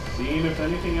 Seeing if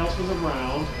anything else was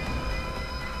around.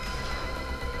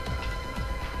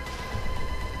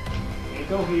 Can't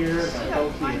go here, You gotta gotta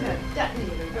go find here. that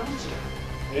detonator, don't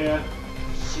you? Yeah.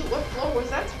 Shoot, what floor was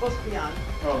that supposed to be on?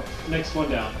 Oh, next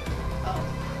one down.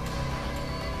 Oh.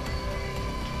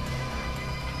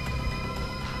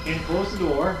 Can't close the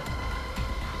door.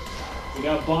 We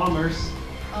got bombers.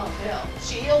 Oh, hell.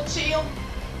 Shield, shield,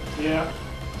 Yeah.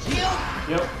 shield!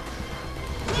 Yep.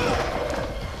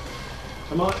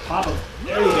 Come on, pop him.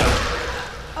 There you go.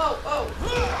 Oh,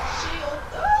 shield.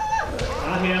 Ah!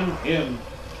 Not him, him.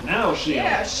 Now shield.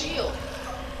 Yeah, shield.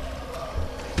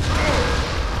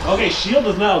 Okay, shield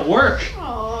does not work.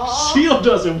 Aww. Shield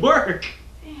doesn't work.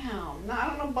 Damn,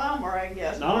 not on a bomber, I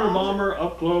guess. Not on a Bombs bomber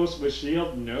up close with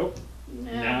shield. Nope.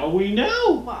 are- Now we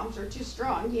know. Bombs are too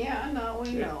strong. Yeah, no, we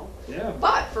Yeah. know. Yeah.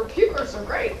 But for pukers are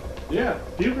great. Yeah.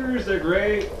 Bugers, they're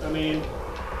great. I mean,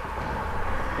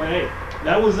 but hey,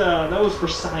 that was for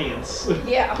science.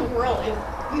 Yeah, really.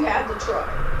 You had to try.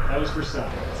 That was for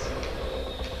science.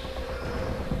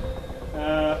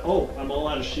 Oh, I'm all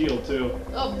out of shield too.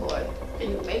 Oh boy.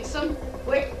 Can you make some?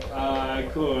 Quick. I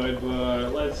could,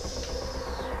 but let's.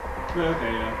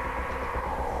 Okay, yeah.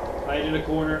 Hide in a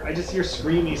corner. I just hear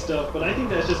screamy stuff, but I think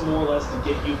that's just more or less to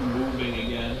get you moving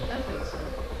again. I think so.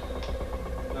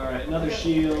 Alright, another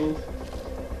shield.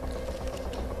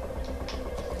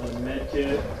 A med kit.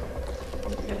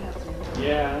 You're gonna have to.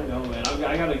 Yeah, I know, man.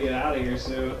 I gotta get out of here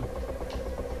soon.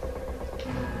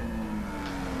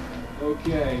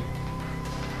 Okay.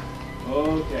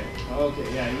 Okay.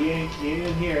 Okay. Yeah, he ain't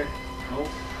in here. Nope.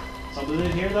 Something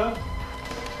in here though?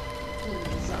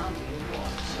 Zombie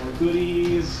watch. More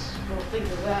goodies. We'll think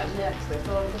of that next. They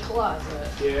go to the closet.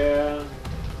 Yeah.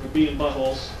 We're being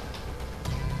buttholes.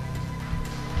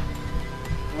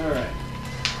 Alright.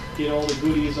 Get all the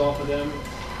goodies off of them.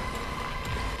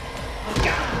 Oh,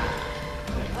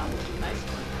 that would be a nice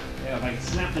one. Yeah, if I can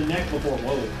snap the neck before.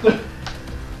 Whoa.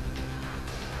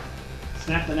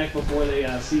 Snap the neck before they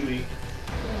see me.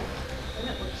 Yeah. And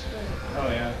it looks great. Oh,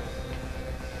 yeah.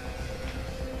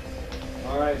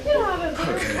 Alright. Get out of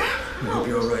there. Okay. I hope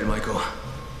you're alright, Michael.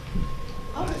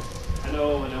 Oh, I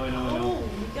know. oh,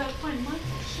 we gotta find Michael.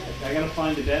 Shit. I gotta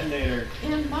find the detonator.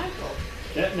 And Michael.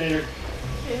 Detonator.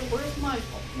 Okay, where's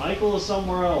Michael? Michael is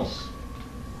somewhere else.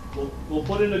 We'll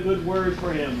put in a good word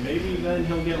for him. Maybe then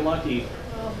he'll get lucky.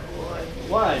 Oh boy.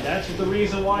 Why? That's the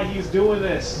reason why he's doing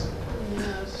this.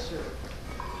 Yeah, sure.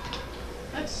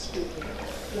 That's stupid.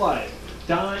 What?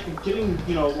 Getting,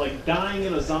 like dying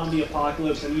in a zombie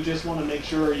apocalypse, and you just want to make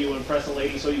sure you impress a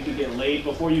lady so you can get laid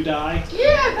before you die?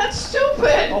 Yeah, that's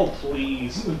stupid. Oh,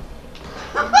 please.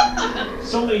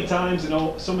 So many times,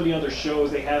 so many other shows,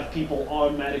 they have people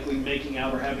automatically making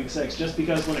out or having sex just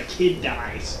because when a kid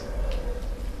dies.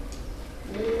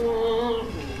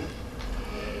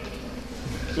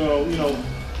 So,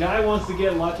 guy wants to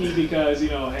get lucky because,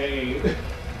 hey,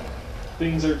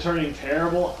 things are turning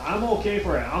terrible. I'm okay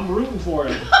for it. I'm rooting for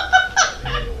it.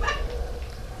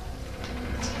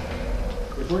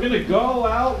 If we're gonna go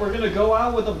out, we're gonna go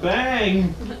out with a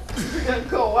bang. If you're gonna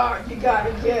go out, you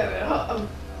gotta get it, huh?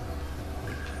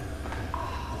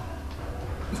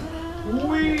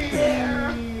 Whee!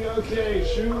 There. Okay,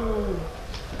 shoo.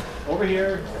 Over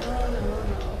here.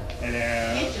 And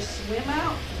Can't just swim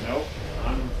out. nope.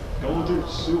 I'm going through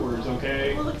sewers,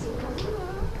 okay? Well, it's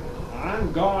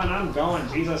I'm going,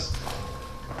 Jesus.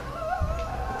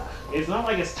 It's not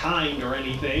like it's timed or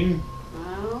anything.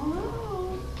 I don't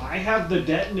know. I have the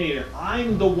detonator.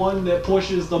 I'm the one that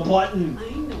pushes the button. I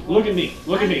know. Look at me.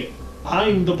 Look at me.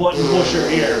 I'm the button pusher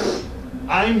here.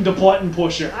 I'm the button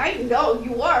pusher. I know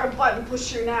you are a button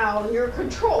pusher now, and you're a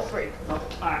control freak.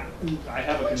 I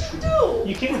have a What'd you control. do?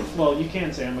 You can't. Well, you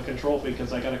can say I'm a control freak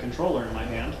because I got a controller in my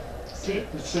hand. See,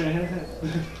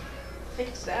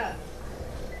 fix that.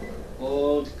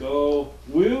 Let's go.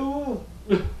 Woo!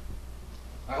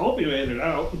 I hope you made it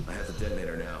out. I have the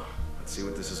detonator now. Let's see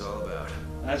what this is all about.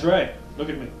 That's right. Look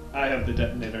at me. I have the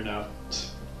detonator now.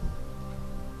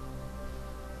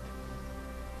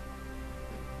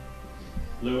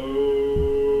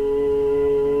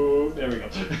 Load. There we go.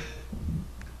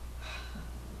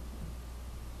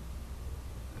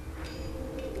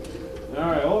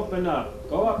 Alright, open up.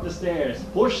 Go up the stairs.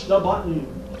 Push the button.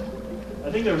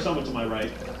 I think there was someone to my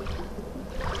right.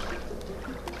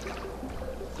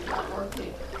 Not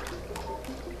working.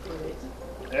 Great.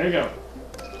 There you go.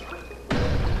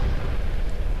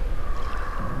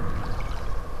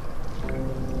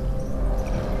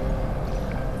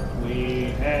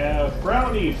 We have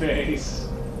brownie face.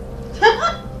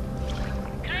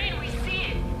 Great, we see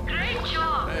it. Great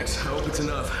job. Thanks. I hope it's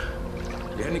enough.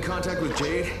 You had any contact with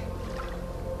Jade?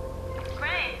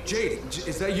 Crane! Jade,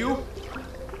 is that you?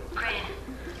 Crane,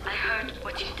 I heard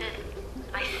what you did.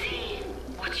 I see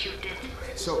what you did.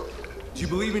 So, do you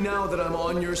believe me now that I'm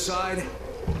on your side?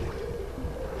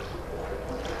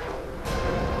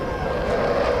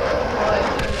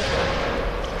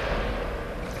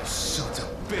 Sons of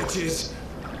bitches!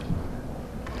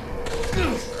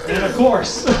 And of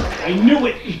course, I knew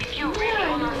it. If you're really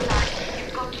on our side,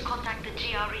 you've got to contact the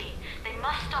GRE. They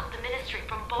must stop the Ministry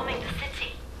from bombing the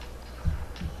city.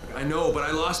 I know, but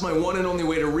I lost my one and only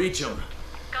way to reach him.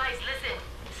 Guys, listen.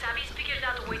 Savvy's figured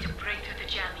out a way to break through the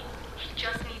jamming. He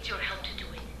just needs your help to do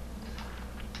it.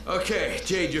 Okay,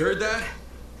 Jade, you heard that?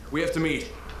 We have to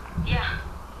meet. Yeah.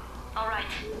 All right.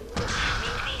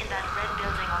 Meet me in that red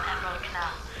building on Emerald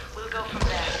Canal. We'll go from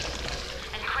there.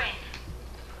 And Crane,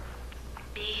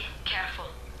 be careful.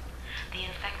 The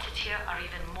infected here are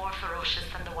even more ferocious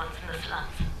than the ones in the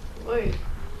slums. Wait.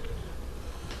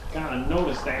 Gotta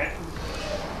notice that.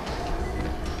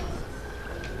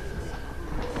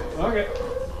 Okay.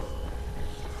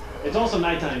 It's also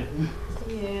nighttime.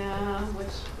 Yeah,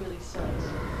 which really sucks.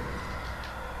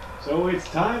 So it's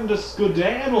time to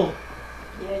skedaddle.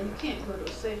 Yeah, you can't go to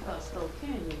a safe house though,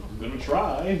 can you? I'm gonna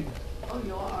try. Oh,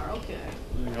 you are? Okay.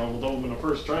 Although I'm gonna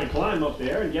first try and climb up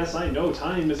there, and yes, I know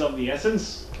time is of the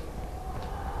essence.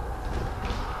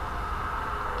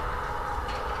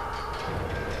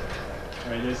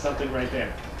 Alright, there's something right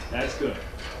there. That's good.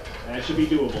 That should be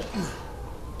doable.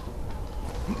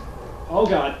 Oh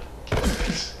god.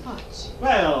 What?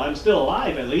 Well, I'm still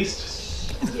alive at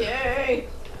least. Yay!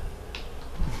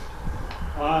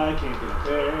 I can't get up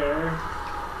there.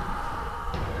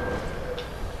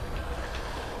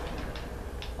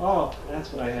 Oh,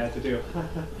 that's what I had to do.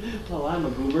 Well, I'm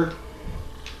a goober.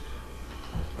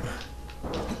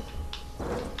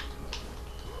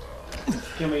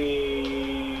 Can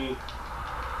we...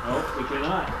 Nope, we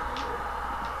cannot.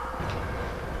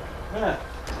 Ah,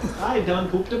 I done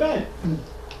pooped the bed.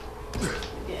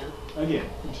 Again. Again.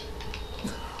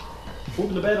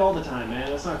 Pooping the bed all the time,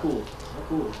 man. That's not cool. Not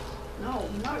cool. No,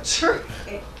 not sure.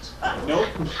 Nope.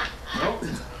 Nope.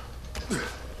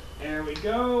 There we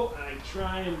go. I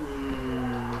try and...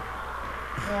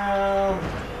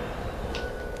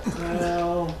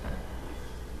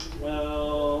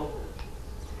 Well...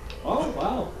 Oh,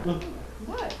 wow.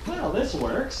 What? Well, this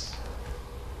works.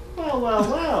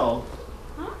 Well.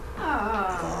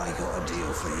 Ah. I got a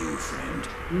deal for you, friend.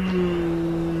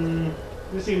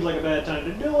 This seems like a bad time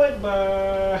to do it,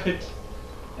 but...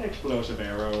 Explosive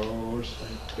arrows.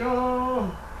 Thank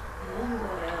you.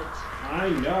 I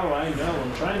know. I'm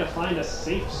trying to find a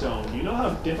safe zone. Do you know how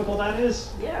difficult that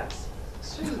is? Yes.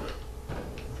 Extremely.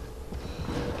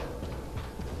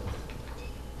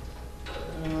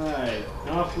 Alright,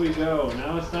 off we go.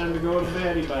 Now it's time to go to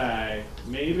Betty Bye.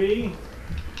 Maybe?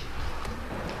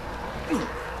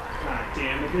 God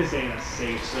damn it, this ain't a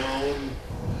safe zone.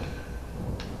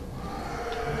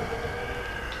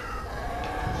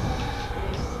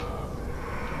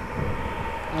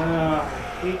 I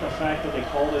hate the fact that they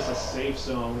call this a safe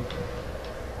zone.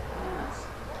 Yes.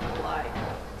 Why?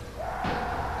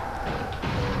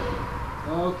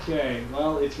 Okay,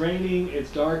 well, it's raining,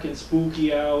 it's dark and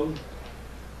spooky out.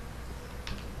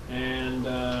 And,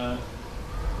 yeah.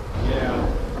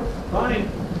 Fine.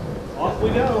 Off we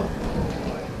go.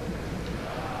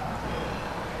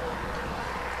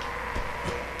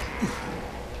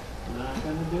 Not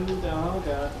gonna do that. Oh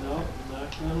god, no. Not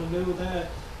gonna do that.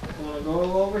 Gonna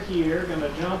go over here, gonna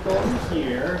jump over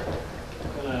here.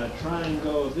 Gonna try and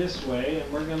go this way, and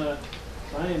we're gonna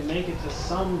try and make it to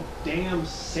some damn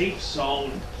safe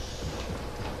zone.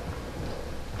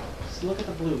 Just look at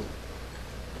the blue.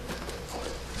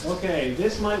 Okay,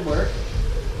 this might work.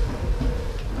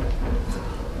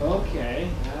 Okay,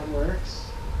 that works.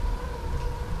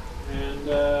 And,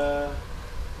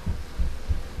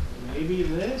 maybe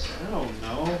this? I don't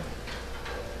know.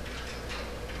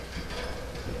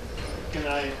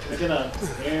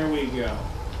 There we go.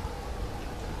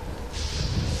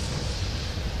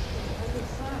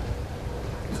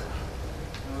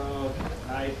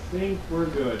 I think we're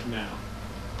good now.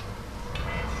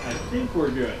 I think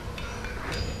we're good.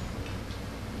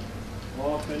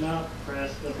 Open up,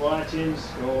 press the buttons,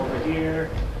 go over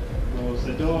here, close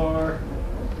the door.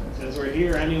 Since we're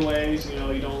here anyways, you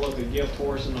know, you don't look a gift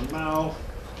horse in the mouth.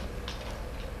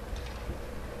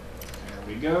 There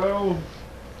we go.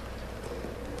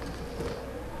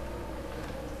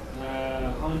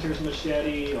 Hunter's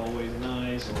machete, always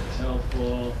nice, always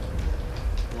helpful.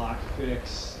 Lock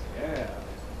picks, yeah.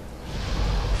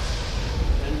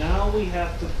 And now we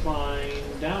have to find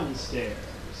downstairs.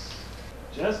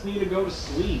 Just need to go to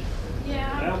sleep.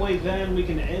 Yeah. That way then we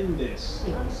can end this.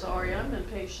 I'm sorry, I'm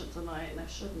impatient tonight and I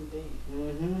shouldn't be.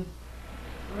 Mm-hmm.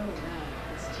 Oh man,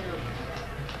 it's terrible.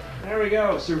 There we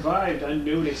go. Survived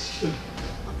unnoticed.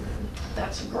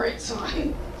 That's a great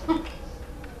sign.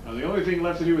 Now the only thing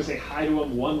left to do is say hi to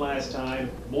him one last time.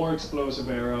 More explosive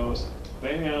arrows.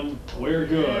 Bam. We're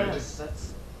good. Yes,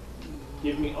 that's...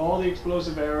 Give me all the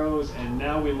explosive arrows, and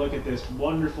now we look at this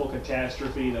wonderful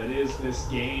catastrophe that is this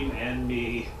game and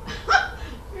me.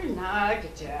 You're not a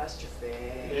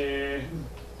catastrophe.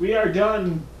 We are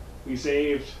done. We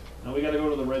saved. Now we gotta go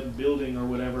to the red building or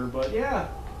whatever, but yeah.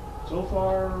 So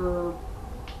far,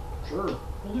 sure.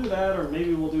 We'll do that, or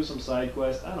maybe we'll do some side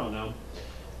quest. I don't know.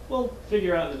 We'll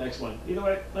figure out in the next one. Either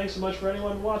way, thanks so much for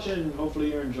anyone watching.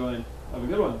 Hopefully you're enjoying. Have a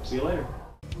good one. See you later.